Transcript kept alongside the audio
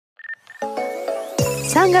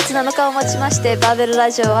3月7日をもちましてバーベル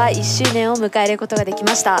ラジオは1周年を迎えることができ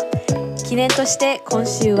ました。記念として今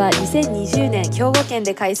週は2020年兵庫県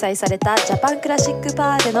で開催されたジャパンクラシックパ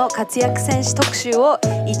ワーでの活躍選手特集を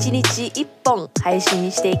1日1本配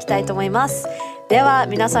信していきたいと思います。では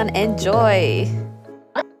皆さん Enjoy。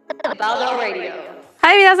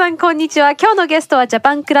 はい、皆さんこんにちは。今日のゲストはジャ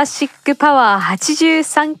パンクラシックパワー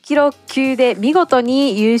83キロ級で見事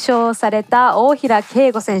に優勝された大平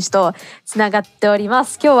啓吾選手とつながっておりま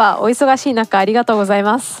す。今日はお忙しい中ありがとうござい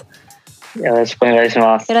ます。よろしくお願いし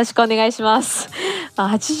ます。よろしくお願いします。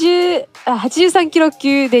83キロ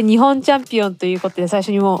級で日本チャンピオンということで最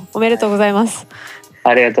初にもうおめでとうございます。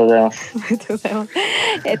ありがとうございます。おめでとうございます。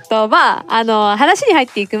話に入っ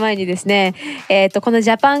ていく前にですね、このジ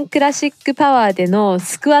ャパンクラシックパワーでの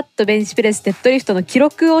スクワット、ベンチプレス、デッドリフトの記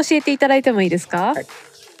録を教えていただいてもいいですか？は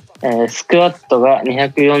い、スクワットが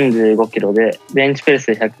245キロで、ベンチプレ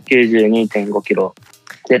ス 192.5 キロ、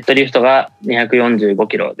デッドリフトが245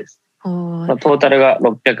キロです。トータルが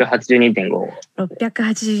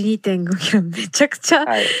 682.5。682.5 キロ、めちゃくちゃ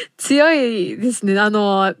強いですね。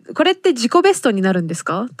これって自己ベストになるんです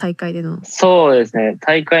か？大会での。そうですね。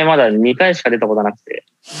大会まだ2回しか出たことなくて、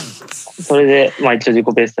それで一応自己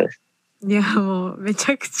ベストです。いやもうめ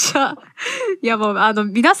ちゃくちゃいやもう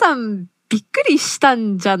皆さんびっくりした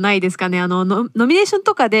んじゃないですかね。ノミネーション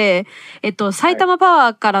とかで埼玉パ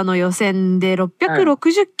ワーからの予選で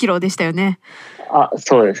660キロでしたよね。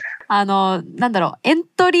そうです。エン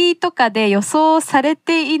トリーとかで予想され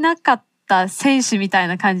ていなかった選手みたい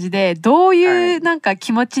な感じで、どういうなんか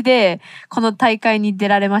気持ちでこの大会に出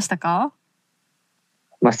られましたか？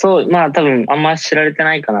多分あんま知られて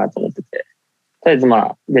ないかなと思ってて、とりあえず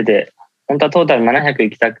出て、本当はトータル700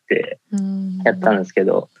行きたくてやったんですけ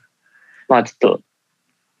ど、ちょっと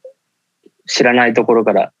知らないところ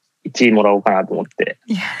から1位もらおうかなと思って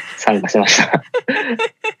参加しました。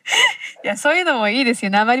いや、そういうのもいいです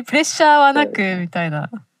よね。あまりプレッシャーはなくみたい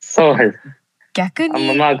な。そうです。逆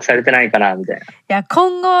にあんまマークされてないかなみたいな。いや、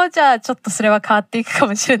今後じゃあちょっとそれは変わっていくか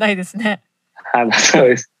もしれないですね。そう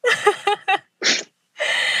です。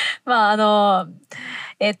なん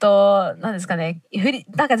ですかね。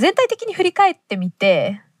なんか全体的に振り返ってみ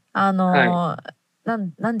て、なん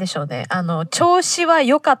でしょうね。調子は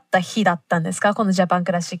良かった日だったんですか？このジャパン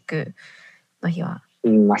クラシックの日は。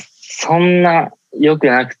そんな良く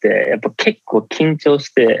なくて、やっぱ結構緊張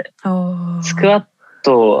して、スクワッ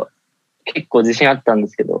ト結構自信あったんで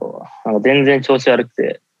すけど、全然調子悪く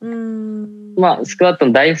て、スクワット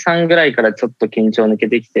の第3ぐらいからちょっと緊張抜け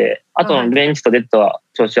てきて、あとのベンチとデッドは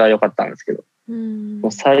調子は良かったんですけど、も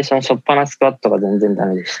う最初の初っ端スクワットが全然ダ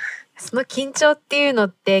メでした。その緊張っていうのっ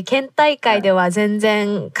て県大会では全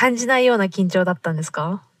然感じないような緊張だったんです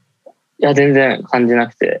か？いや、全然感じな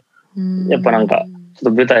くて、やっぱちょっ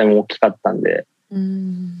と舞台も大きかったんで、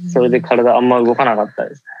それで体あんま動かなかった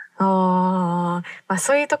です。そ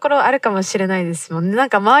ういうところあるかもしれないですもんね。なん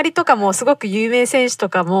か周りとかもすごく有名選手と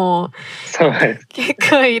かも結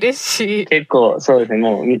構いるし。結構そうですね。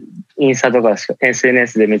もうインスタとか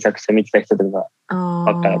SNS でめちゃくちゃ見てた人とかば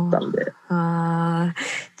っかだったんで。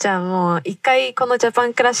じゃあもう一回このジャパ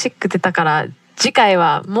ンクラシック出たから次回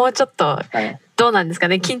はもうちょっとどうなんですか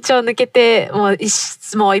ね。緊張抜けてもう一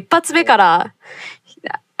発目から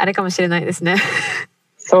あれかもしれないですね。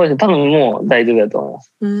そうですね。多分もう大丈夫だと思いま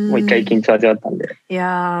す。もう一回緊張味わったんで。い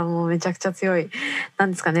やもうめちゃくちゃ強い。な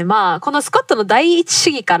んですかね。このスコットの第一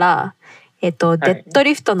試技から、デッド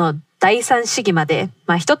リフトの第三試技まで、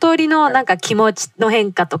一通りのなんか気持ちの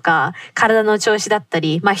変化とか、体の調子だった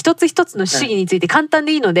り、一つ一つの試技について簡単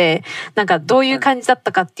でいいので、なんかどういう感じだっ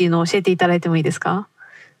たかっていうのを教えていただいてもいいですか？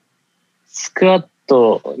スクワッ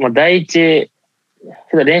ト、第一、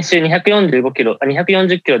練習240キロ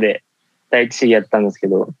で、第一試技やったんですけ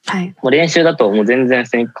ど、もう練習だともう全然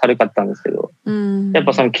普通に軽かったんですけど、やっ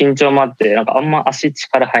ぱその緊張もあってなんかあんま足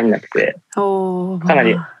力入んなくてかな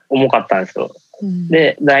り重かったんですよ。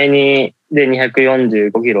で第2で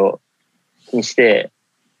245キロにして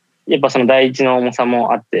やっぱその第一の重さ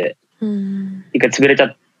もあって一回潰れちゃ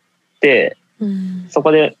って、そ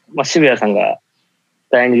こで渋谷さんが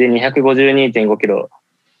第2で252.5キロ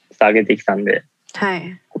上げてきたんで。ち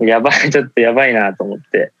ょっとやばいなと思っ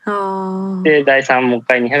て。で、第3もう一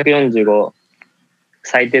回245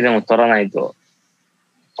最低でも取らないと、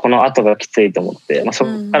この後がきついと思って、そ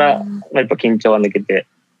こからやっぱ緊張は抜けて、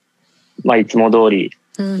いつも通り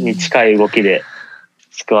に近い動きで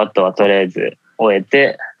スクワットはとりあえず終え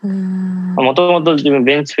て、もともと自分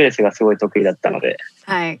ベンチプレスがすごい得意だったので、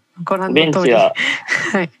ベンチは、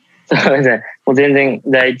そうですね、もう全然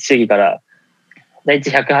第一試技から第一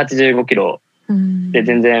185キロで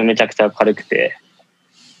全然めちゃくちゃ軽くて、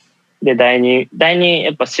で、第2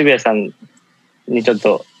やっぱ渋谷さんにちょっ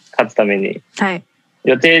と勝つために、はい、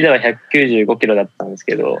予定では195キロだったんです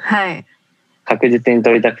けど、はい、確実に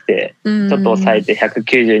取りたくて、ちょっと抑えて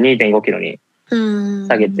192.5キロに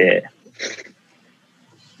下げて、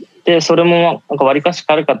で、それもなんか割かし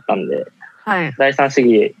軽かったんで、はい、第3試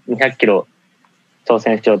技200キロ挑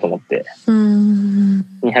戦しようと思って、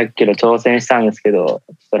200キロ挑戦したんですけど、ちょっ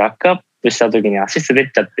とラックアップした時に足滑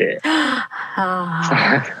っちゃって、ま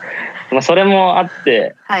あそれもあっ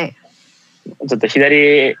て、はい、ちょっと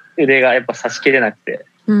左腕がやっぱ差し切れなくて、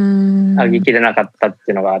上げきれなかったっ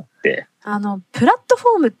ていうのがあって、プラット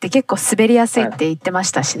フォームって結構滑りやすいって言ってま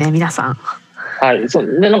したしね、はい、皆さん。はい、そ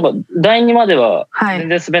うで、なんか第2までは全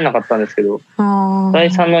然滑んなかったんですけど、はい、第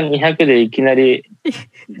3の200でいきなり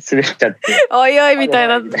滑っちゃっておいおいみたい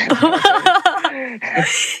な。い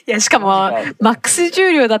や、しかもマックス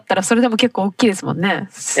重量だったらそれでも結構大きいですもんね。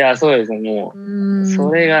いや、そうですね。もう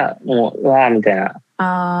それがもううわーみたいな。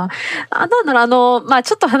なんだろう、まあ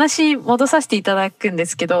ちょっと話戻させていただくんで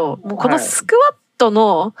すけど、もうこのスクワット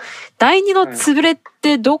の第2の潰れっ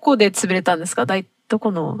てどこで潰れたんですか？ど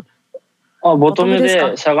この？ボトム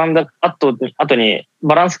でしゃがんだ後に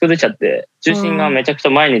バランス崩れちゃって、重心がめちゃくちゃ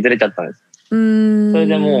前にずれちゃったんです。それ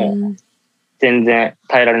でもう全然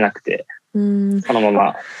耐えられなくて、そのま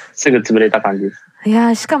ますぐ潰れた感じです。い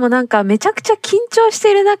や、しかもなんかめちゃくちゃ緊張して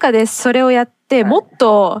いる中でそれをやって、もっ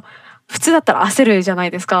と普通だったら焦るじゃない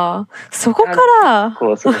ですか。そこから、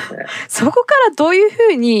そこからどういう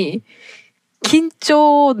ふうに緊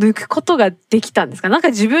張を抜くことができたんですか？なんか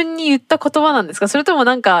自分に言った言葉なんですか？それとも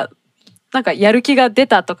なんかやる気が出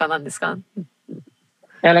たとかなんですか？い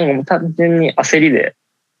や、なんかもう単純に焦りで、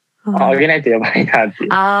上げないとやばいなっていう。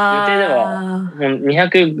予定ではもう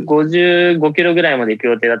255キロぐらいまで行く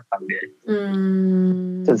予定だったんで、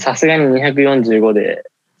ちょっとさすがに245で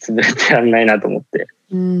潰れてらんないなと思って。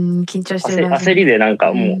緊張してる焦りでなん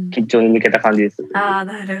かもう緊張に抜けた感じです。な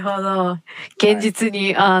るほど。現実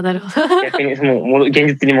に、なるほど。逆にもう現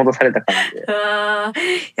実に戻された感じで。い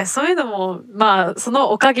や、そういうのも、まあ、そ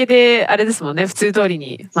のおかげで、あれですもんね、普通通り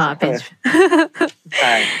に、まあ、ベンチ。は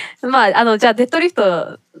い。まあ、じゃあ、デッドリフ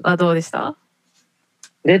トはどうでした？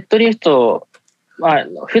デッドリフト、まあ、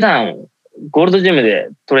普段、ゴールドジムで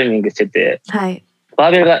トレーニングしてて、はい、バ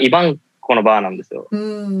ーベルがイバンコのバーなんですよ。は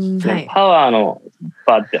い、パワーの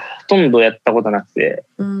バーってほとんどやったことなくて、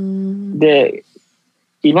で、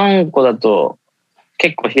イバンコだと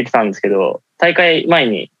結構弾けてたんですけど、大会前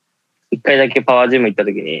に1回だけパワージム行った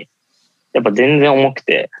時に、やっぱ全然重く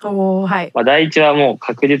て、はい、まあ第一はもう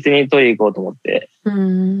確実に取り行こうと思って、ちょ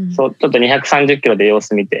っと230キロで様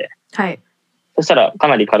子見て、はい、そしたらか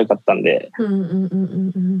なり軽かったんで、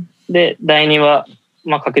で、第2は、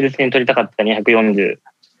まあ確実に取りたかった240。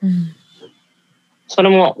それ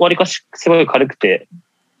もわりかしすごい軽くて、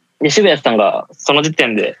で、渋谷さんがその時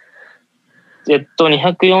点で、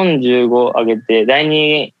245上げて、第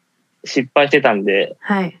2失敗してたんで、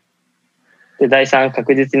はい、で、第3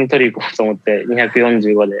確実に取り行こうと思って、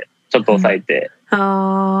245でちょっと抑えて、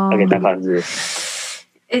上げた感じです。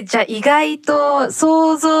じゃあ意外と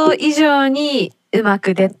想像以上にうま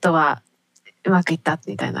くデッドはうまくいった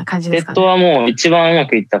みたいな感じですかね。デッドはもう一番うま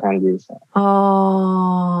くいった感じでした。な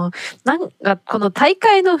んかこの大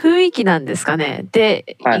会の雰囲気なんですかね。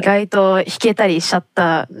で、はい、意外と弾けたりしちゃっ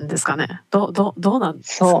たんですかね。どうなんで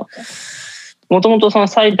すか。そう。もともとその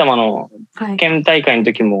埼玉の県大会の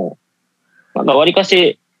時も、なんかわりか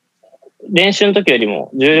し練習の時より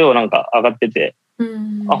も重量なんか上がってて、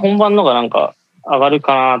本番のがなんか上がる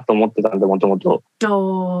かなと思ってたんで、もともと。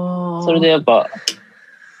それでやっぱ、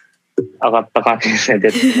上がった感じですね。デ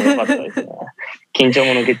ッドも良かったですね。緊張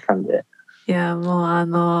も抜けてたんで。いや、もう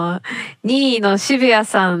2位の渋谷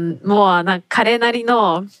さんもなんか彼なり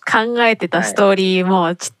の考えてたストーリー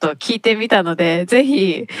もちょっと聞いてみたので、はい、ぜ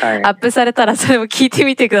ひアップされたらそれも聞いて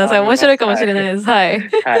みてください。面白いかもしれないです。はい。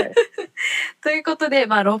はい、ということで、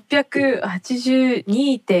まあ、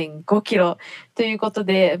682.5 キロということ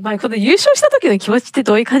で、まあ、この優勝した時の気持ちって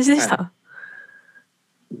どういう感じでした？はい、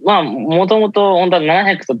まあ、もともと本当は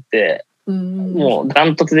700取って、もうダ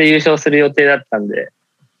ントツで優勝する予定だったんで、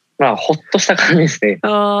まあ、ほっとした感じですね。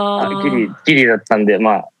ギリだったんで、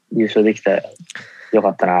まあ、優勝できたらよか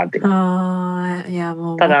ったなって感じ。いや、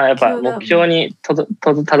もうただ、やっぱ目標にた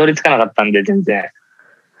どり着かなかったんで、全然。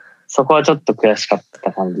そこはちょっと悔しかっ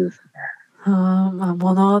た感じですね。まあ、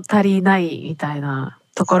物足りないみたいな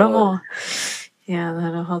ところも。いや、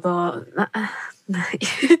なるほど。めっ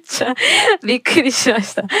ちゃびっくりしま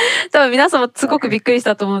した。多分皆さんもすごくびっくりし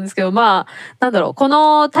たと思うんですけど、まあ、なんだろう、こ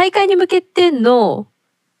の大会に向けての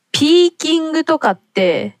ピーキングとかっ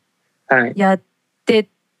てやって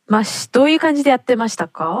どういう感じでやってました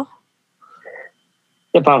か？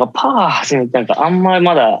やっぱなんかパワー始めてなんかあんまり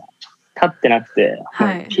まだ立ってなくて、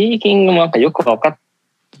はい、ピーキングもなんかよく分かっ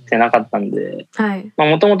てなかったんで、はい、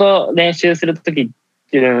もともと練習するときっ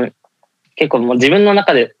ていう結構もう自分の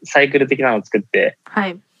中でサイクル的なのを作って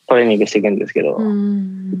トレーニングしていくんですけど、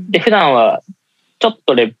で普段はちょっ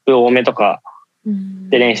とレップ多めとか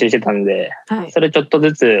で練習してたんで、それちょっと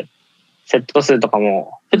ずつセット数とか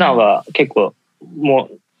も普段は結構も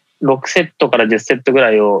う6セットから10セットぐ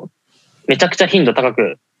らいをめちゃくちゃ頻度高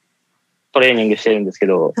くトレーニングしてるんですけ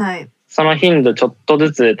ど、その頻度ちょっと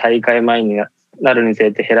ずつ大会前になるにつ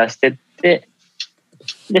れて減らしてって、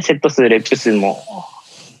でセット数レップ数も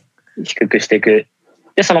低くしていく。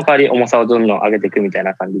でその代わり重さをどんどん上げていくみたい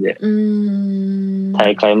な感じで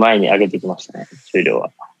大会前に上げてきましたね、重量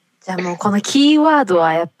は。じゃあもうこのキーワード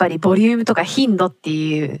はやっぱりボリュームとか頻度って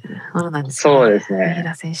いうものなんですね。そうですね。三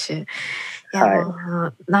浦選手。いや、も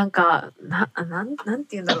うなんかなん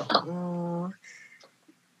て言うんだろう。も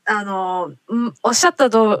うおっしゃった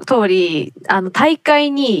通り大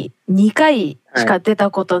会に2回しか出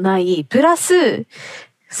たことない、プラス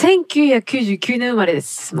1999年生まれで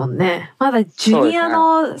すもんね。まだジュニア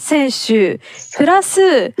の選手、プラ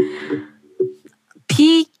ス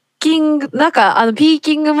ピーキング、なんかピー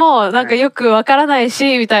キングもなんかよくわからない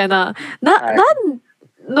し、みたいな。なん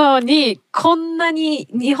のにこんなに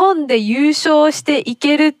日本で優勝してい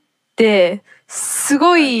けるってす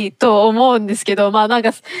ごいと思うんですけど、まあなん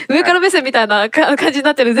か上から目線みたいな感じに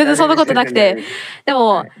なってる。全然そんなことなくて。で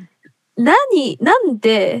も、なん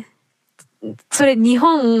で、それ日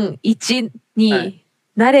本一に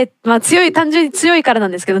まあ単純に強いからな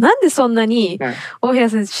んですけど、なんでそんなに大平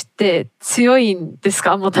選手って強いんです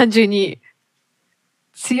か？もう単純に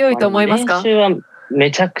強いと思いますか？練習はめ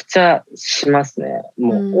ちゃくちゃしますね。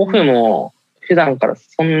もうオフも普段から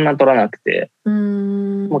そんな取らなくて、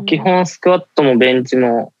もう基本スクワットもベンチ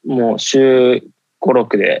ももう週5、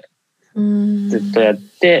6でずっとやっ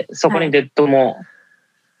て、そこにデッドも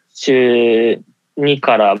週2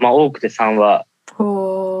からまあ多くて3は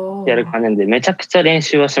やる感じで、めちゃくちゃ練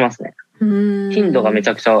習はしますね。頻度がめち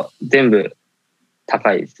ゃくちゃ全部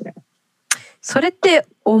高いですね。それって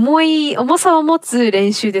重さを持つ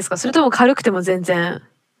練習ですか？それとも軽くても全然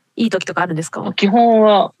いい時とかあるんですか？基本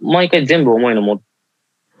は毎回全部重いの持っ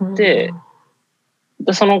て、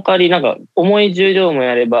でその代わりなんか重い重量も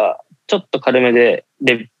やればちょっと軽めで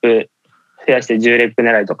レップ増やして10レップ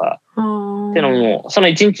狙いとかっていうのもその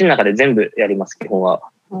1日の中で全部やります、基本は。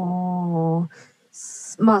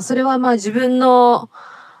まあそれはまあ自分の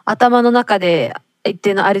頭の中で一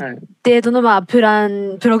定のある程度のまあプ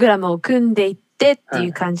ログラムを組んでいってってい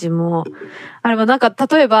う感じもあれば、なんか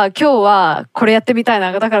例えば今日はこれやってみたい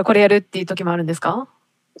な、だからこれやるっていう時もあるんですか？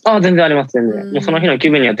全然あります、全然。もうその日の気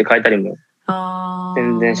分によって変えたりも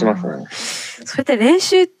全然しますね。それって練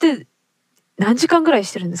習って何時間ぐらい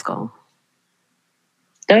してるんですか？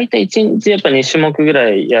だいたい1日やっぱ2種目ぐら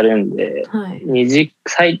いやるんで、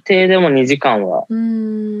最低でも2時間は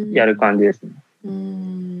やる感じですね。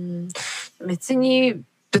別に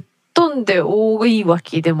ぶっ飛んで多いわ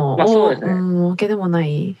けでも、そうですね。わけでもな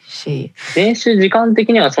いし、練習時間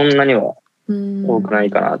的にはそんなには多くない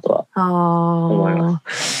かなとは思いま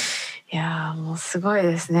す。いやもうすごい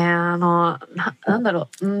ですね。なんだろ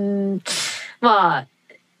う、まあ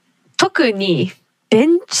特にベ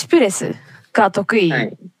ンチプレスが得意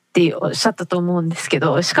っておっしゃったと思うんですけ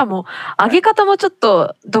ど、しかも上げ方もちょっ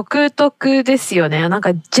と独特ですよね。なん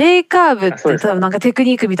か J カーブって多分なんかテク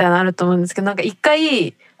ニックみたいなのあると思うんですけど、なんか一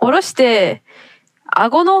回下ろして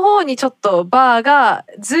顎の方にちょっとバーが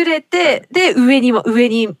ずれて、で上に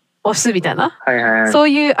押すみたいな、そう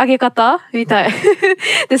いう上げ方みたい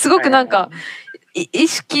ですごくなんか意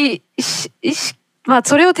識まあ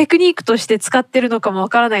それをテクニックとして使ってるのかもわ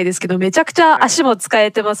からないですけど、めちゃくちゃ足も使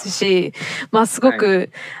えてますし、まあすご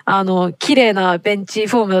く綺麗なベンチ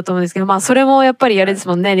フォームだと思うんですけど、まあそれもやっぱりあれです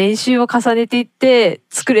もんね、練習を重ねていって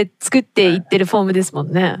作っていってるフォームですも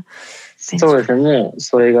んね。そうですね、もう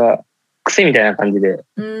それが癖みたいな感じで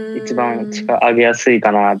一番上げやすい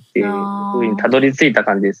かなっていうふうにたどり着いた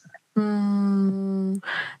感じですね。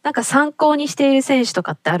なんか参考にしている選手と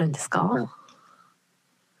かってあるんですか？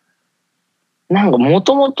なんかも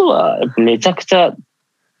ともとはめちゃくちゃ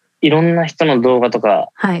いろんな人の動画とか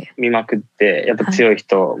見まくって、やっぱ強い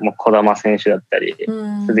人、児玉選手だったり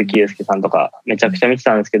鈴木雄介さんとかめちゃくちゃ見て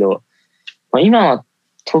たんですけど、今は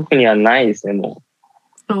特にはないですね。も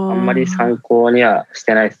うあんまり参考にはし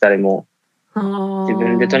てないです、誰も。自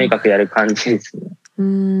分でとにかくやる感じですね。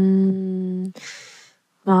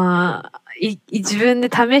まあ自分で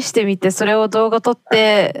試してみて、それを動画撮っ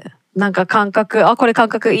てなんか感覚、これ感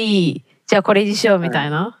覚いい、じゃあこれにしようみたい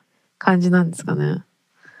な感じなんですかね。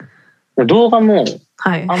動画も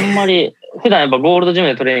あんまり、普段やっぱゴールドジム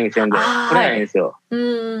でトレーニングしてるんで撮れないんですよ。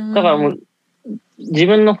だからもう自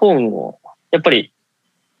分のフォームもやっぱり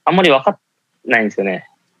あんまり分かんないんですよね。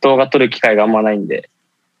動画撮る機会があんまないんで。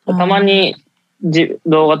たまに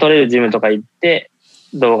動画撮れるジムとか行って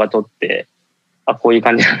動画撮って、あ、こういう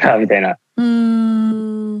感じなんだみたいな。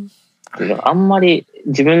あんまり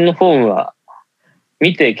自分のフォームは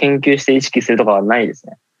見て研究して意識するとかはないです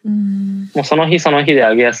ね。もうその日その日で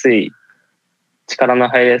上げやすい、力の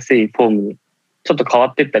入りやすいフォームにちょっと変わ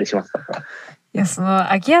っていったりしますから。いや、その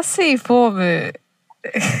上げやすいフォーム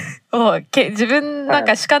を自分なん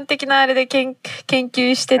か主観的なあれで研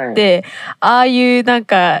究してって、ああいうなん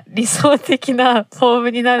か理想的なフォー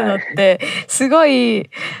ムになるのってすごい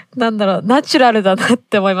なんだろう、ナチュラルだなっ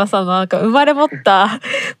て思います。なんか生まれ持った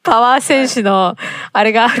パワー選手のあ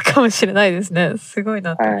れがあるかもしれないですね。すごい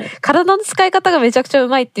なって、体の使い方がめちゃくちゃう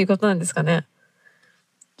まいっていうことなんですかね。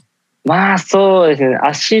まあそうですね。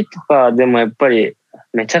足とかでもやっぱり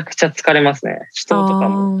めちゃくちゃ疲れますね。手刀とか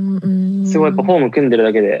もすごいやっぱフォーム組んでる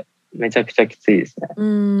だけでめちゃくちゃきついですね。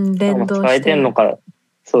連動して使えてんのか、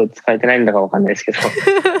そう使えてないんだかわかんないですけど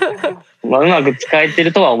まあうまく使えて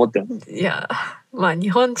るとは思ってます。いや、まあ日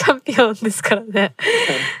本チャンピオンですからね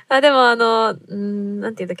でもなんてい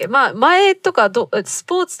うんだっけ、まあ前とかス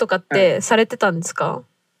ポーツとかってされてたんですか？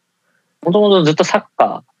もともとずっとサッ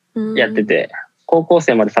カーやってて、高校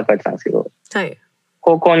生までサッカーやってたんですけど、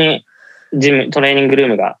高校にトレーニングルー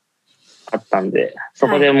ムがあったんで、そ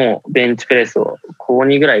こでもうベンチプレスを高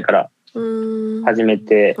2ぐらいから始め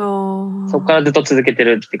て、そこからずっと続けて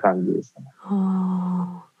るって感じですね。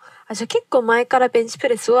じゃあ結構前からベンチプ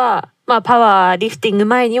レスは、まあパワーリフティング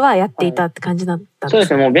前にはやっていたって感じだったんですか？そうで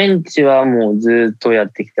すね、もうベンチはもうずっとやっ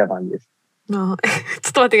てきた感じです。ちょっ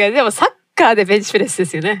と待ってください。でもサッカーでベンチプレスで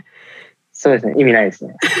すよね。そうですね、意味ないです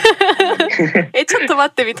ねちょっと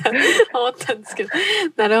待ってみたいな思ったんですけど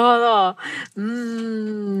なるほど。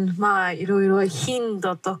まあいろいろ頻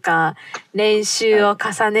度とか練習を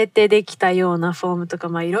重ねてできたようなフォームとか、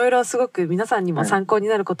まあいろいろすごく皆さんにも参考に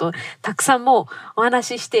なることをたくさんもうお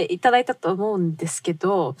話ししていただいたと思うんですけ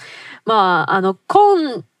ど、まあ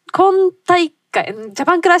今大会ジャ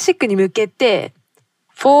パンクラシックに向けて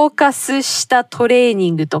フォーカスしたトレーニ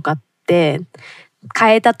ングとかって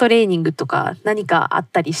変えたトレーニングとか何かあっ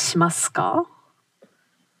たりしますか？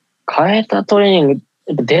変えたトレーニング、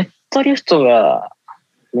やっぱデッドリフトが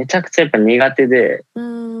めちゃくちゃやっぱ苦手で、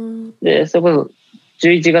でそれこそ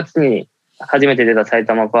11月に初めて出た埼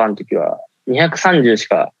玉パワーの時は230し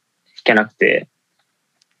か引けなくて、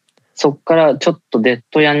そっからちょっとデッ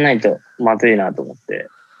ドやんないとまずいなと思って、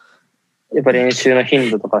やっぱ練習の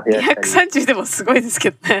頻度とか増やしたり。230でもすごいです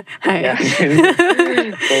けどね。はい。それ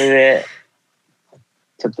で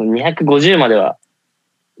ちょっと250までは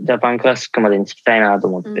ジャパンクラシックまでに引きたいなと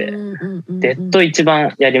思って、デッド一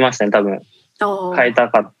番やりましたね、多分。変えた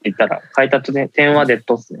かって言ったら、変えた点はデッ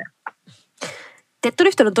ドですね。デッド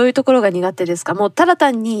リフトのどういうところが苦手ですか？もうただ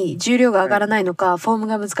単に重量が上がらないのか、フォーム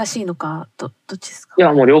が難しいのか、どっちですか？い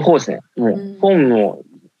や、もう両方ですね。もうフォームも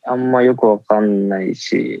あんまよくわかんない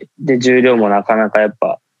し、で、重量もなかなかやっ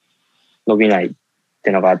ぱ伸びないっ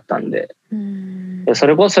てのがあったんで。そ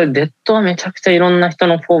れこそデッドはめちゃくちゃいろんな人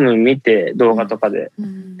のフォーム見て動画とかで、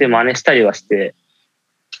で真似したりはして、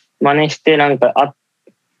真似してなんか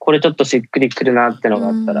これちょっとしっくりくるなってのが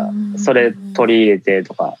あったらそれ取り入れて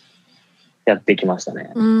とかやってきました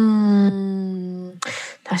ね。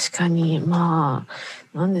確かに、まあ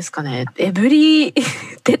何ですかね、エブリデ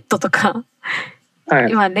ッドとか、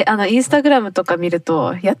今インスタグラムとか見る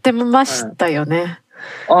とやってましたよね。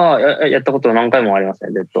やったこと何回もあります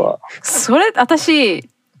ね、デッドは。それ私、い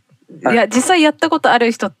や実際やったことあ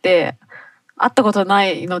る人って会ったことな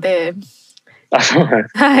いので。そうなんで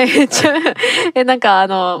す。はい。なん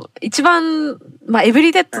か一番、まあエブ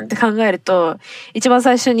リデッドって考えると、一番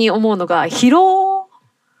最初に思うのが疲労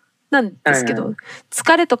なんですけど、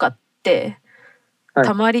疲れとかって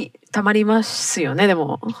たまりますよね。で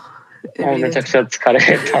もめちゃくちゃ疲れ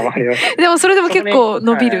たまります。でもそれでも結構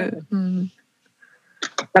伸びる。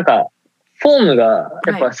なんかフォームが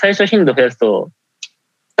やっぱ最初頻度増やすと、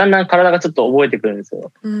だんだん体がちょっと覚えてくるんです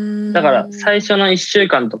よ。だから最初の1週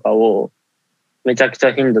間とかをめちゃくち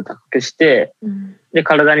ゃ頻度高くして、で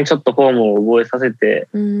体にちょっとフォームを覚えさせて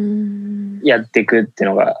やっていくってい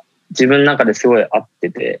うのが自分の中ですごい合って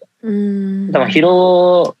て、だから疲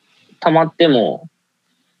労溜まっても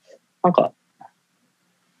なんか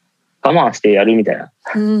我慢してやるみたいな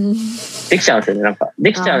できちゃうんですよね。なんか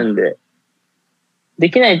できちゃうんで、で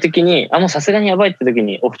きない時にもうさすがにやばいって時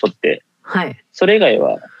にオフ取って、それ以外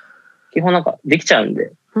は基本なんかできちゃうん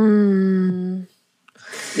で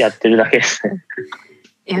やってるだけですね。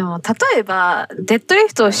いやもう例えばデッドリ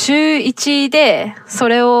フトを週1でそ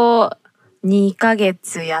れを2ヶ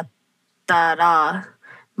月やったら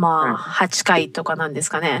まあ8回とかなんです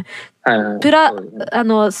かね。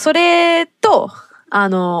それと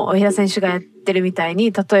大平選手がやってるみたい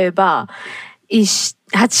に例えば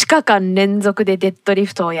8日間連続でデッドリ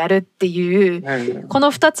フトをやるっていうこ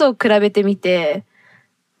の2つを比べてみて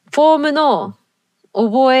フォームの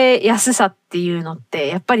覚えやすさっていうのって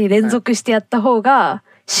やっぱり連続してやった方が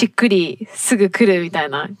しっくりすぐ来るみたい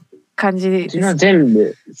な感じですね。全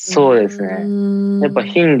部そうですね。やっぱ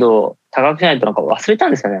頻度高くしないとなんか忘れた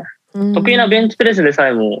んですよね。得意なベンチプレスでさ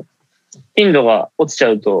えも頻度が落ちち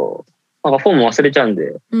ゃうとなんかフォーム忘れちゃうん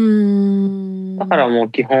で。だからもう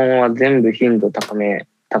基本は全部頻度高め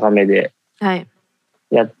で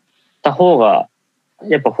やった方が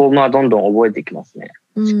やっぱフォームはどんどん覚えてきますね。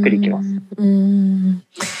しっくりきます。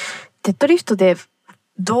デッドリフトで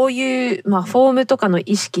どういう、フォームとかの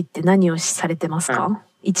意識って何をされてますか？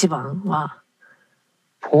一番は。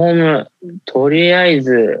フォーム、とりあえ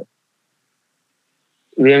ず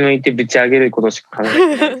上向いてぶち上げることしか考え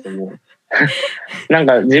てないですけどなん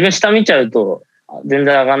か自分下見ちゃうと全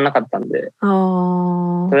然上がんなかったんで、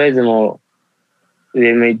とりあえずもう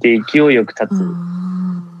上向いて勢いよく立つ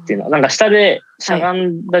っていうのは、なんか下でしゃが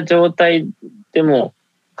んだ状態でも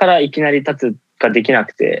からいきなり立つができな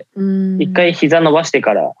くて、一回膝伸ばして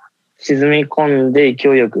から沈み込んで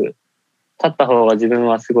勢いよく立った方が自分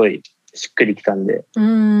はすごいしっくりきたんで、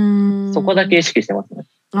そこだけ意識してますね。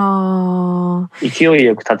勢い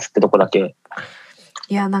よく立つってとこだけ。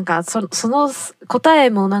いやなんかその答え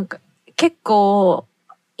もなんか結構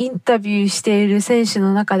インタビューしている選手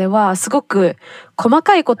の中ではすごく細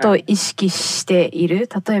かいことを意識している。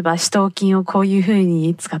例えば四頭筋をこういう風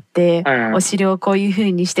に使って、お尻をこういう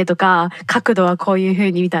風にしてとか、角度はこういう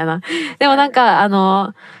風にみたいな。でもなんか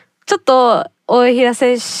ちょっと大平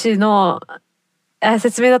選手の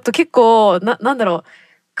説明だと結構なんだろう、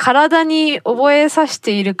体に覚えさせ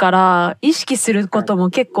ているから意識することも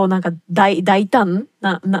結構なんか大胆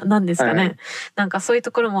なんですかね。なんかそういう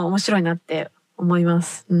ところも面白いなって思いま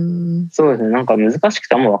す。そうですね。なんか難しく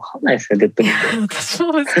てあんま分かんないですね、デッドリフト。私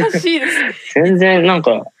も難しいです。全然なん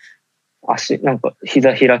かなんか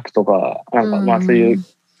膝開くとか、なんかそういう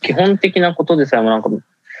基本的なことでさえもなんか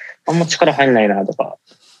あんま力入んないなとか。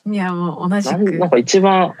いやもう同じく。なんか一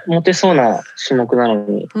番モテそうな種目なの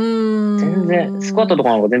に、全然スクワットとか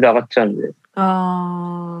の方が全然上がっちゃうんで。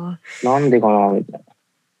なんでかなみたいな。い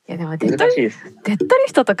やでもデッドリ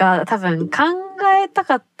フトとか多分考えた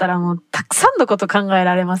かったらもうたくさんのこと考え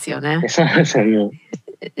られますよね。そうですよね。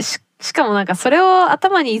しかもなんかそれを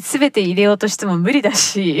頭に全て入れようとしても無理だ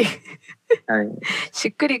し、し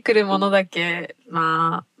っくりくるものだけ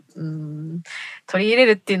取り入れ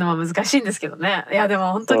るっていうのは難しいんですけどね。いやで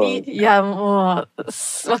も本当にいやも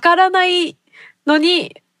うわからないの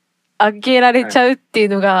にあげられちゃうっていう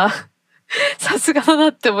のが、さすがだな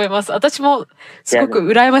って思います。私もすごく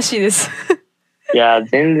羨ましいです。いや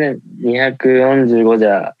全然245じ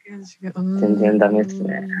ゃ全然ダメです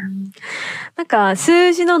ね。なんか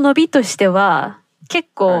数字の伸びとしては結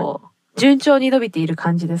構順調に伸びている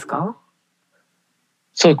感じですか？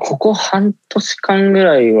そう、ここ半年間ぐ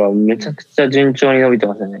らいはめちゃくちゃ順調に伸びて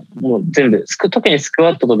ますね。もう全部特にスク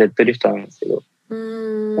ワットとデッドリフトなんですけど、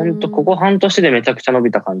本当ここ半年でめちゃくちゃ伸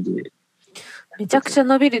びた感じ。めちゃくちゃ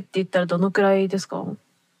伸びるって言ったらどのくらいですか？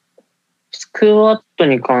スクワット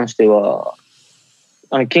に関しては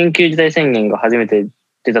緊急事態宣言が初めて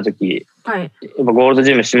出た時、やっぱゴールド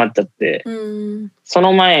ジム閉まっちゃって、そ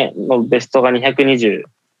の前のベストが220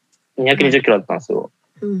キロだったんですよ。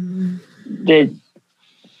で、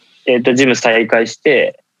ジム再開し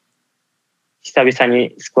て久々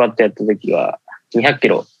にスクワットやった時は200キ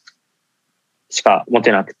ロしか持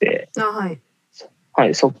てなくて、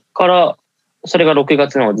そっからそれが6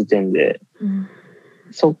月の時点で、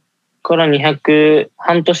そっから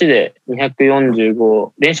半年で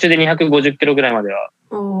245、練習で250キロぐらいまでは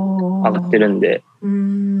上がってるんで、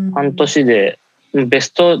半年でベ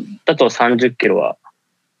ストだと30キロは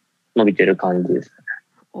伸びてる感じです。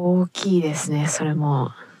大きいですね、それ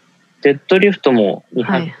も。デッドリフトも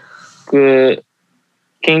緊急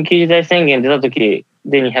事態宣言出た時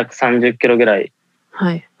で230キロぐらい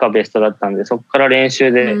がベストだったんで、そこから練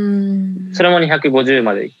習でそれも250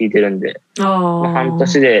まで引いてるんで、半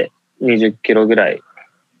年で20キロぐらい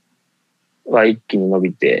は一気に伸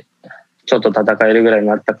びてちょっと戦えるぐらいに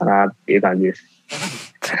なったかなっていう感じです。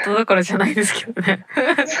ちょっとどころじゃないですけどね。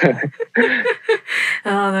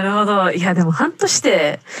なるほど。いやでも半年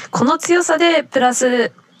でこの強さでプラ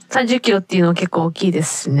ス30キロっていうのは結構大きいで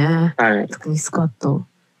すね。特にスクワット。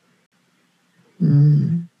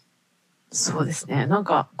そうですね。なん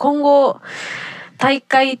か今後大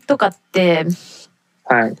会とかって、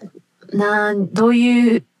はい。どう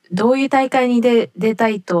いう大会に出た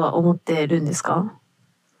いとは思ってるんですか？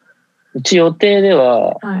うち予定で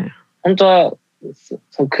は、はい、本当は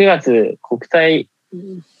その9月国体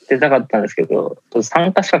出たかったんですけど、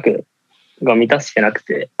参加資格が満たしてなく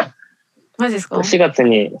て。マジですか？4月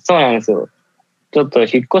に、そうなんですよ。ちょっと引っ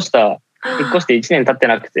越して1年経って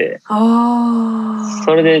なくて、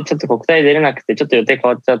それでちょっと国体出れなくて、ちょっと予定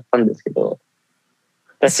変わっちゃったんですけど、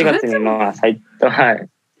4月にはい。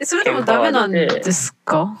それでもダメなんです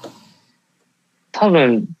か？多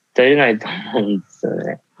分出れないと思うんですよ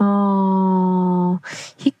ね。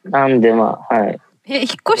なんではい。引っ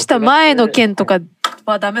越した前の県とか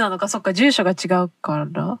はダメなのか、そっか、住所が違うか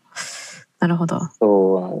ら。なるほど。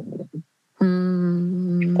そうなんです。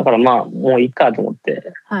だからもういいかと思っ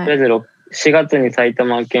て、はい、とりあえず4月に埼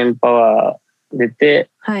玉県パワー出て、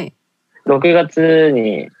はい、6月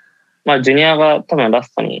に、ジュニアが多分ラ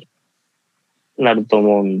ストになると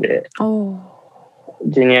思うんで、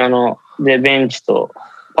ジュニアでベンチと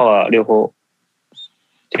パワー両方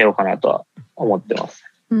出ようかなとは思ってます。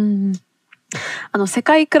世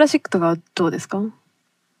界クラシックとかどうですか？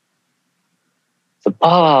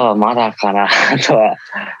パワーはまだかなとは。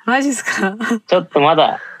マジですか？ちょっとま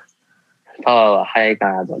だパワーは早い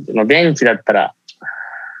かなと思って。ベンチだったら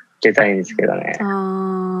出たいんですけどね。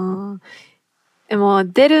でも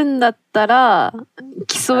出るんだったら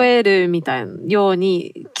競えるみたいなよう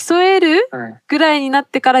に、競えるぐらいになっ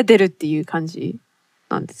てから出るっていう感じ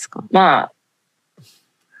なんですか？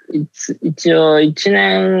一応1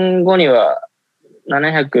年後には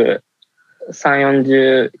740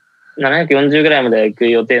ぐらいまで行く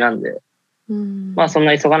予定なんで、そん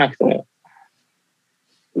な急がなくても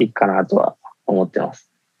いいかなとは思ってます。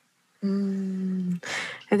で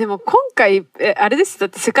も今回あれです。だっ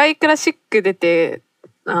て世界クラシック出て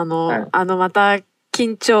また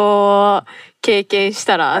緊張経験し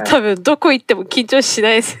たら、多分どこ行っても緊張し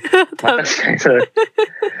ないです。確かにそう。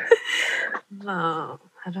な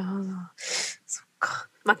るほど。そっか。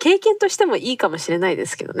経験としてもいいかもしれないで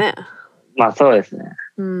すけどね。そうですね。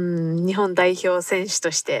日本代表選手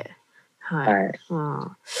として。はい。じ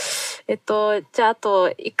ゃああ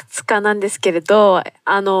といくつかなんですけれど、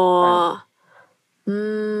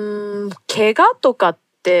怪我とかっ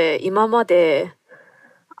て今まで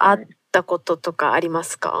あったこととかありま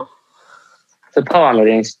すか？パワ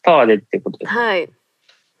ーでってことですか？はい。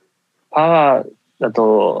パワーだ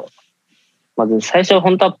と、まず最初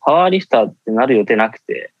本当はパワーリフターってなる予定なく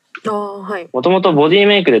て、もともとボディ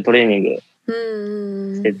メイクでトレーニング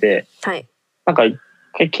してて、なんか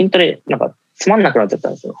筋トレつまんなくなっちゃった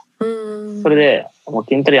んですよ。それでもう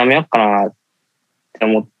筋トレやめようかなって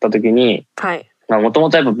思った時に、もとも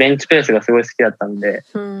とやっぱベンチプレスがすごい好きだったんで、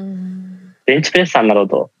ベンチプレッサーになろう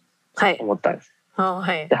と思ったんです。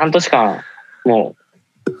で半年間も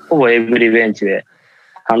うほぼエブリベンチで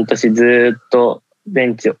半年ずっとベ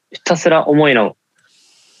ンチをひたすら重いのを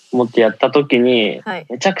持ってやった時に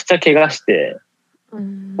めちゃくちゃ怪我して、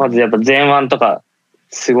まずやっぱ前腕とか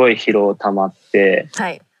すごい疲労溜まって、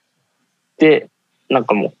で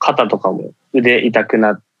もう肩とかも腕痛く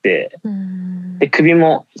なって、で首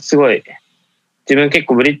もすごい、自分結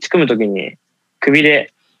構ブリッジ組む時に首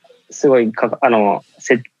ですごいベン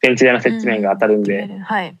チ台の接地面が当たるんで、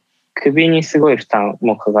首にすごい負担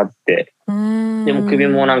もかかって、でも首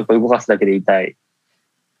も動かすだけで痛いっ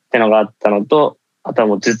てのがあったのと、あとは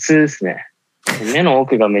もう頭痛ですね。目の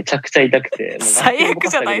奥がめちゃくちゃ痛くて、もう最悪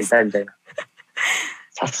じゃないですか。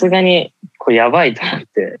さすがにこれやばいと思っ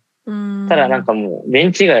て、ただもうベ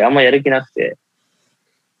ンチ以外あんまやる気なくて、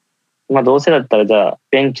どうせだったらじゃあ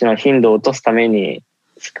ベンチの頻度を落とすために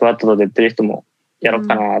スクワットとデッドリフトもやろう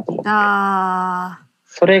かなと思って、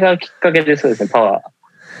それがきっかけでそうですね、パワ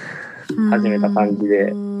ー始めた感じ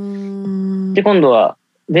で、で今度は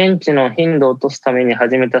ベンチの頻度を落とすために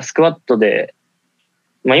始めたスクワットで、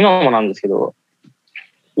今もなんですけど、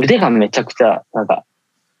腕がめちゃくちゃ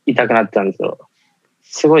痛くなっちゃうんですよ。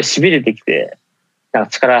すごい痺れてきて、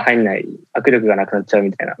力入んない、握力がなくなっちゃう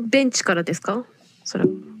みたいな。ベンチからですか？そ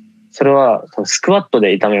れはスクワット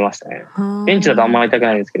で痛めましたね。ベンチだとあんまり痛く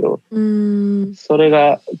ないんですけど、それ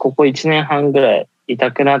がここ1年半ぐらい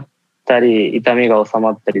痛くなったり痛みが収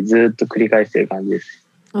まったりずっと繰り返してる感じです。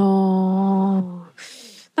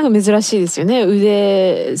珍しいですよ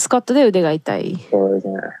ね。スクワットで腕が痛い。そうです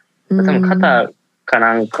ね。多分肩か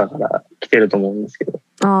なんかから来てると思うんですけど。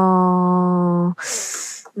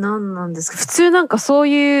何なんですか。普通そう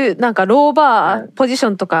いうローバーポジシ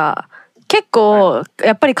ョンとか結構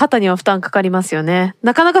やっぱり肩には負担かかりますよね。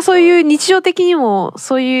なかなかそういう日常的にも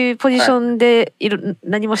そういうポジションで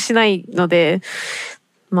何もしないので、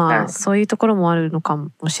まあ、そういうところもあるのか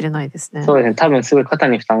もしれないですね。そうですね。多分すごい肩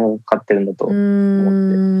に負担がかかってるんだと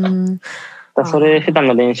思って。それ普段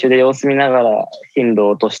の練習で様子見ながら頻度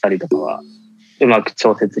を落としたりとかはうまく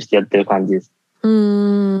調節してやってる感じです。わ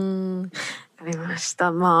かりまし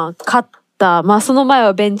た。まあ勝った。まあその前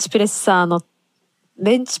はベンチプレスを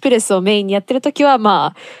メインにやってる時は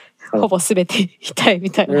まあほぼ全て痛いみ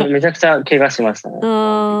たいな。めちゃくちゃ怪我しましたね。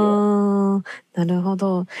なるほ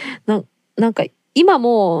ど。なんか今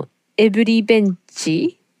もエブリベン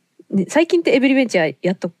チ最近ってエブリベンチや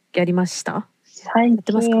りました？最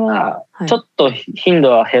近はちょっと頻度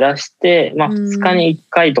は減らして、まあ2日に1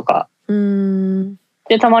回とか。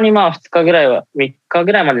で、たまにまあ2日ぐらいは、3日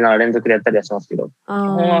ぐらいまでなら連続でやったりはしますけど、基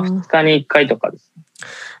本は2日に1回とかです。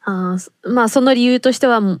まあその理由として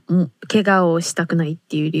は、怪我をしたくないっ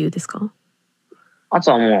ていう理由ですか？あ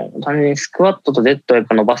とはもう単純にスクワットとデッドをやっ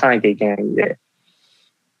ぱ伸ばさなきゃいけないんで、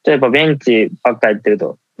やっぱベンチばっかやってる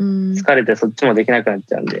と疲れてそっちもできなくなっ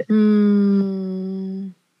ちゃうんで、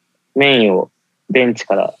メインをベンチ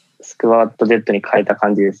からスクワットデッドに変えた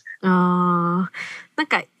感じです。なん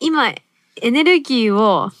か今エネルギー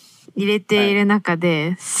を入れている中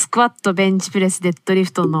で、スクワットベンチプレスデッドリ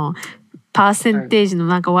フトのパーセンテージの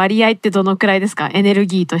なんか割合ってどのくらいですか？エネル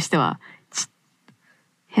ギーとしては。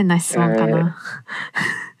変な質問かな。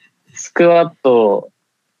スクワット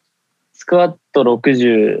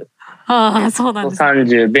60、そうなんです。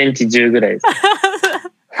30、ベンチ10ぐらいです。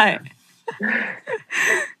はい。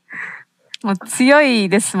もう強い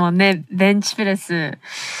ですもんね、ベンチプレス。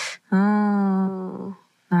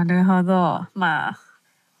なるほど。まあ、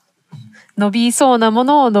伸びそうなも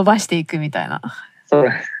のを伸ばしていくみたいな。そう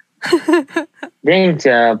です。ベンチ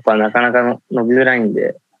はやっぱなかなか伸びづらいん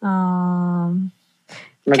で。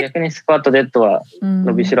逆にスクワットデッドは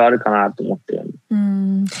伸びしろあるかなと思ってるん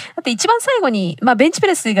で。だって一番最後に、まあベンチプ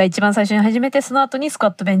レスが一番最初に始めて、その後にスク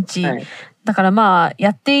ワットベンチ。だからまあ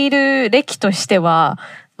やっている歴としては、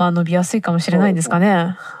まあ伸びやすいかもしれないんですか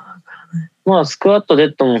ね。まあスクワットデ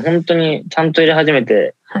ッドも本当にちゃんと入れ始め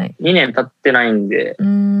て2年経ってないんで、ベ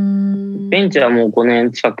ンチはもう5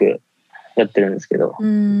年近くやってるんですけど、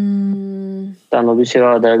伸びし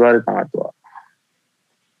ろはだいぶあるかなとは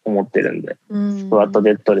思ってるんで、スクワット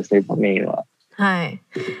デッドですね、メインは。はい、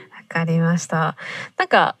わかりました。なん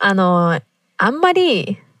かあんま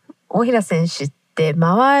り大平選手って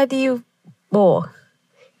周りを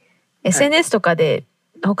SNS とかで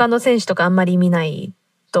他の選手とかあんまり見ない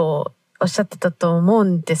とおっしゃってたと思う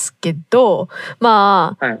んですけど、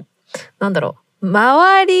まあ、なんだろう、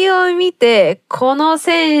周りを見てこの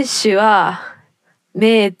選手は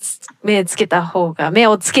目つけた方が、目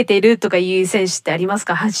をつけているとかいう選手ってあります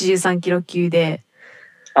か？83キロ級で。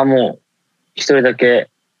もう一人だけ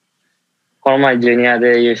この前ジュニア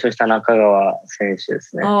で優勝した中川選手で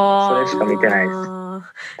すね。それしか見てないです。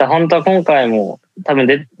本当は今回も多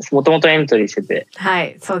分もともとエントリーしてて。は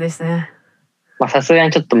い、そうですね。まあさすが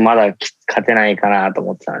にちょっとまだ勝てないかなと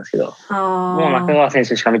思ってたんですけど、もう中川選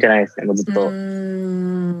手しか見てないですね、もうずっと。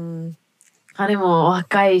彼も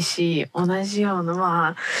若いし、同じような、ま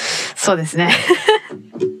あ、そうですね。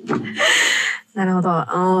なるほど。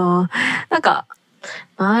なんか、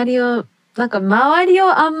周りを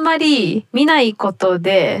あんまり見ないこと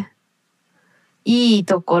で、いい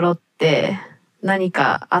ところって何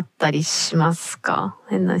かあったりしますか？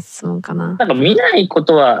変な質問かな。なんか見ないこ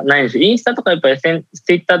とはないんですよ。インスタとかやっぱりツイ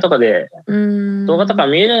ッターとかで動画とか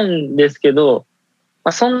見えるんですけど、ま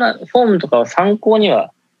あ、そんなフォームとかは参考に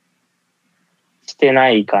はしてな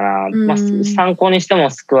いかな。まあ、参考にしても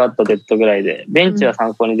スクワットデッドぐらいで、ベンチは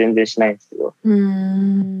参考に全然しないんですけど。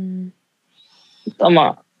ま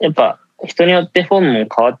あ、やっぱ人によってフォームも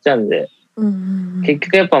変わっちゃうんで、結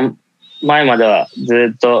局やっぱ前までは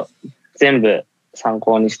ずっと全部参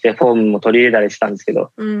考にしてフォームも取り入れたりしたんですけ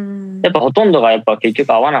ど、やっぱほとんどがやっぱ結局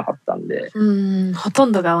合わなかったんで。ほと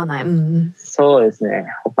んどが合わない。そうですね。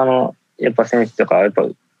他のやっぱ選手とかやっぱ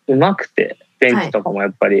上手くて、ベンチとかもや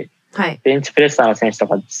っぱり、ベンチプレッサーの選手と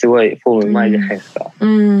かすごいフォーム上手いじゃないですか。そ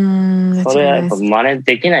れはやっぱ真似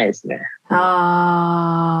できないですね。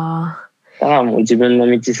だからもう自分の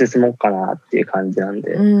道進もうかなっていう感じなん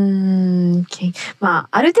で。ま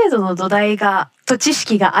あある程度の土台と知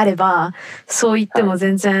識があればそう言っても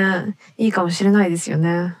全然いいかもしれないですよ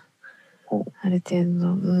ね。ある程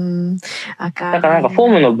度のだからなんかフォー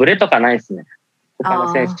ムのブレとかないですね。他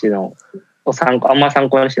の選手のあんま参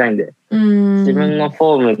考にしないんで、自分のフ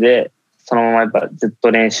ォームでそのままやっぱずっと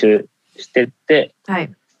練習してって、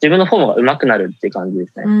自分のフォームが上手くなるっていう感じで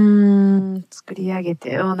すね。作り上げ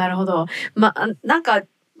て。なるほど。なんか、例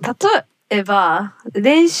えば、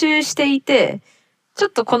練習していて、ちょ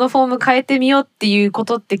っとこのフォーム変えてみようっていうこ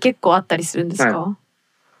とって結構あったりするんですか？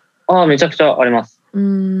めちゃくちゃあります。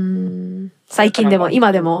最近でも、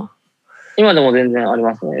今でも。今でも全然あり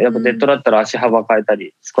ますね。やっぱデッドだったら足幅変えた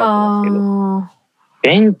り、スクワットですけど、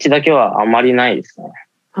ベンチだけはあまりないですね。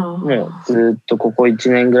もうずっとここ1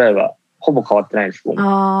年ぐらいはほぼ変わってないです。で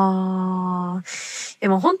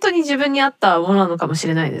も本当に自分に合ったものなのかもし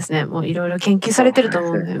れないですね。もういろいろ研究されてると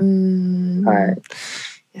思うんで。は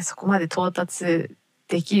い。そこまで到達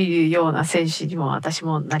できるような選手にも私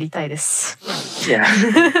もなりたいです。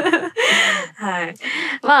はい。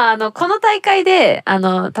この大会で、例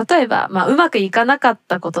えば、うまくいかなかっ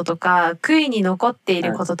たこととか、悔いに残ってい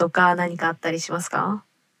ることとか、何かあったりしますか？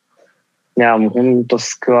いや、もう本当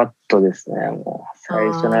スクワットですね。もう最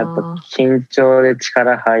初のやっぱ緊張で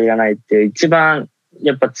力入らないっていう一番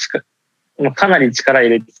やっぱかなり力入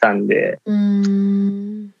れてたんで、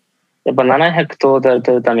やっぱ700トータル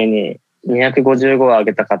取るために255は上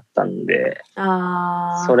げたかったんで、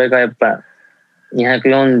それがやっぱ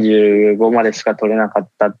245までしか取れなかっ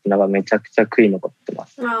たっていうのがめちゃくちゃ悔い残ってま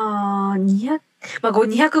す。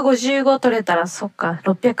255取れたらそっか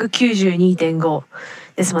 692.5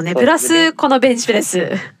 ですもんね。プラスこのベンチプレ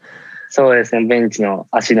ス。そうですね。ベンチの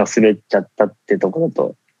足の滑っちゃったってところ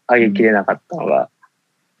と上げきれなかったのが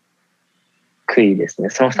悔いですね。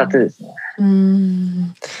その2つですね。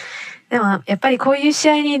でもやっぱりこういう試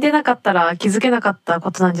合に出なかったら気づけなかった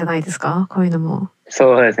ことなんじゃないですか？こういうのも。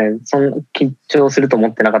そうですね。そんな緊張すると思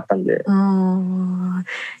ってなかったんで。じ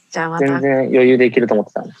ゃあまた。全然余裕でいけると思っ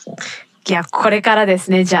てたんですね。いや、これからで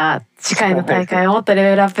すね。じゃあ、次回の大会はもっとレ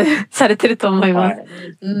ベルアップされてると思います。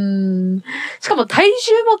しかも体重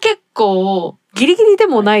も結構ギリギリで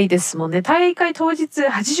もないですもんね。大会当日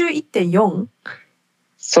 81.4？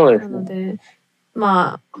 そうですね。なので、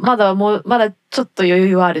まだちょっと余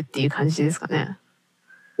裕はあるっていう感じですかね。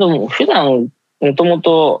でも普段もとも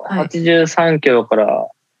と83キロから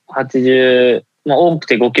80、多く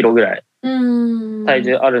て5キロぐらい体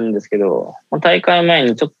重あるんですけど、大会前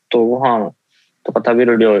にちょっとご飯とか食べ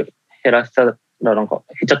る量減らしたらなんか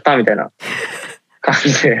減っちゃったみたいな感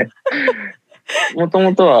じで、もと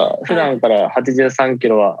もとは普段から83キ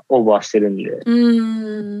ロはオーバーしてるんで、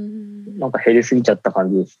なんか減りすぎちゃった感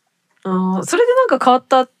じです。それでなんか変わっ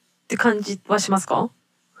たって感じはしますか？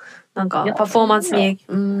なんかパフォーマンスに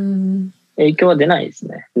影響は出ないです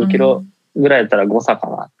ね。2キロぐらいだったら誤差か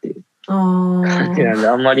なっていう感じなんで、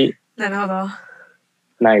あんまり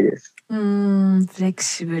ないです。フレキ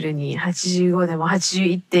シブルに85でも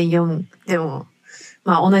 81.4 でも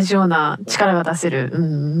同じような力が出せ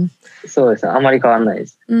る。そうですね。あんまり変わんないで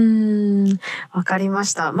す。わかりま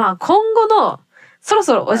した。今後のそろ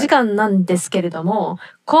そろお時間なんですけれども、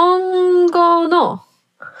今後の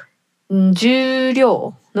重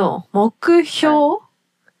量の目標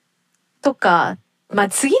とか、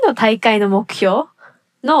次の大会の目標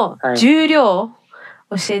の重量を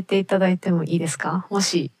教えていただいてもいいですか？も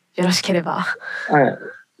しよろしければ。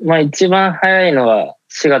一番早いのは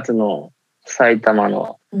4月の埼玉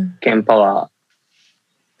の県パワー。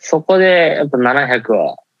そこでやっぱ700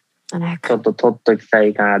はちょっと取っときた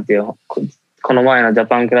いかなっていう、この前のジャ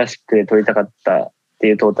パンクラシックで取りたかったって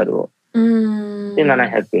いうトータルを。で、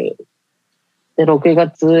700。で、6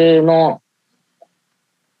月の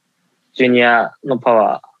ジュニアのパ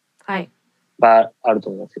ワーがあると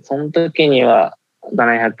思うんですけど、その時には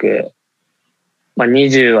700、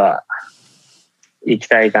20は行き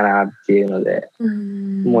たいかなっていうので、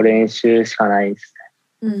もう練習しかないです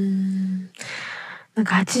ね。なん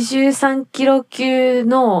か83キロ級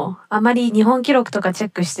のあまり日本記録とかチェッ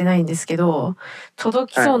クしてないんですけど、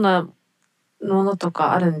届きそうなものと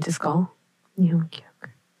かあるんですか？日本記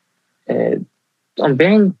録。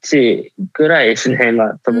ベンチぐらいですね。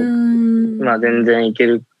全然いけ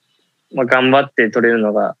る。頑張って取れる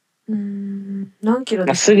のが。何キロ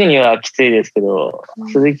ですか？すぐにはきついですけど、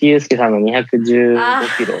鈴木祐介さんの215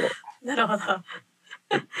キロが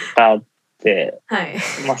あって、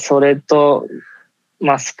それと、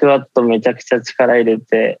スクワットめちゃくちゃ力入れ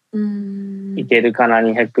ていけるかな。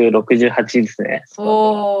268ですね。そ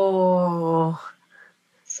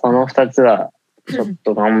の2つはちょっ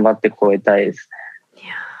と頑張って超えたいですね。い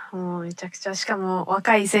やもうめちゃくちゃ、しかも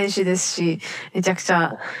若い選手ですし、めちゃくち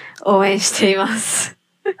ゃ応援しています。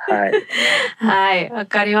はい、わ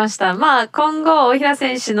かりました。今後大平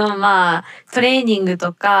選手のトレーニング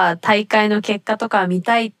とか大会の結果とか見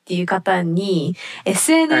たいっていう方に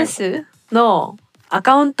SNS のア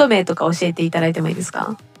カウント名とか教えていただいてもいいです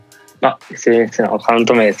か？ SNS のアカウン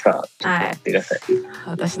ト名ですか？はい。言ってください。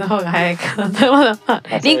私の方が早いかな。まだ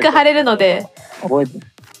リンク貼れるので。覚えて。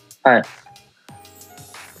はい。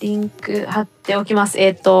リンク貼っておきます。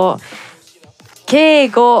敬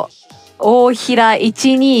語大平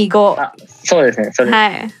125。あ、そうですね。それ。は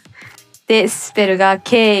い。で、スペルが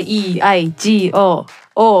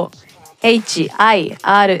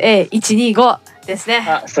KEIGOOHIRA125 ですね。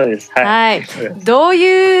あ、そうです。はい。はい。どう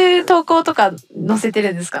いう投稿とか載せて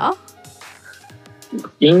るんですか？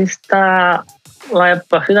インスタはやっ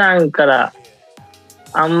ぱ普段から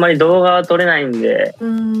あんまり動画は撮れないんで、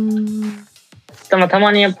た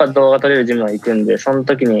まにやっぱ動画撮れるジムは行くんで、その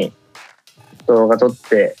時に動画撮っ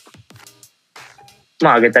て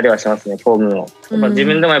上げたりはしますね、フォームを。やっぱ自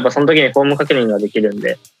分でもやっぱその時にフォーム確認ができるん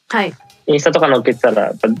で、はい、インスタとか載っけてたら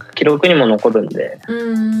やっぱ記録にも残るんで、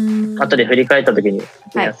後で振り返った時に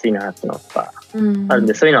見やすいなってのがあるん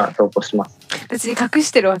で、そういうのは投稿します。別に隠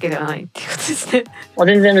してるわけではないっていうことですね。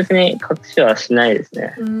全然別に隠しはしないです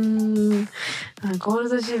ね。ゴール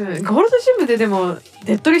ドジムででも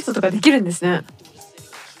デッドリフトとかできるんですね。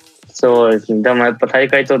そうですね。でもやっぱ大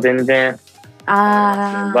会と全然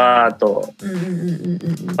バーと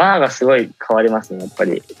バーがすごい変わりますね。やっぱ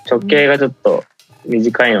り直径がちょっと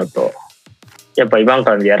短いのと、やっぱイバン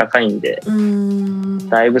カーで柔らかいんで、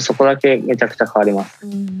だいぶそこだけめちゃくちゃ変わります。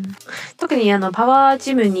特にパワー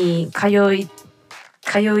ジムに通い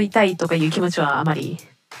たいとかいう気持ちはあまり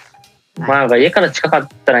なんか家から近かっ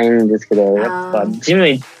たらいいんですけど、やっぱジム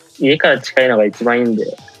家から近いのが一番いいんで、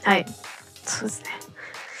はい、そうですね。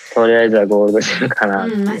とりあえずはゴールドジムかな。間違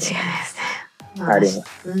いないですね。あります。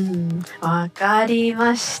わかり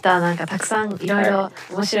ました。なんかたくさんいろいろ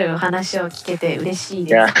面白いお話を聞けて嬉しい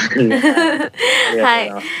です。は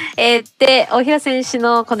い。で、大平選手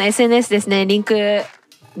のこの SNS ですね、リンク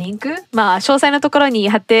詳細のところにリ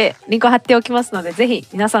ンクを貼っておきますので、ぜひ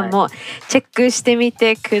皆さんもチェックしてみ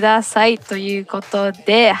てください。ということ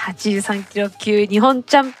で、83キロ級日本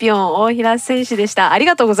チャンピオン大平選手でした。あり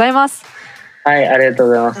がとうございます。はい、ありがとう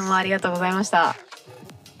ございます。どうもありがとうございました。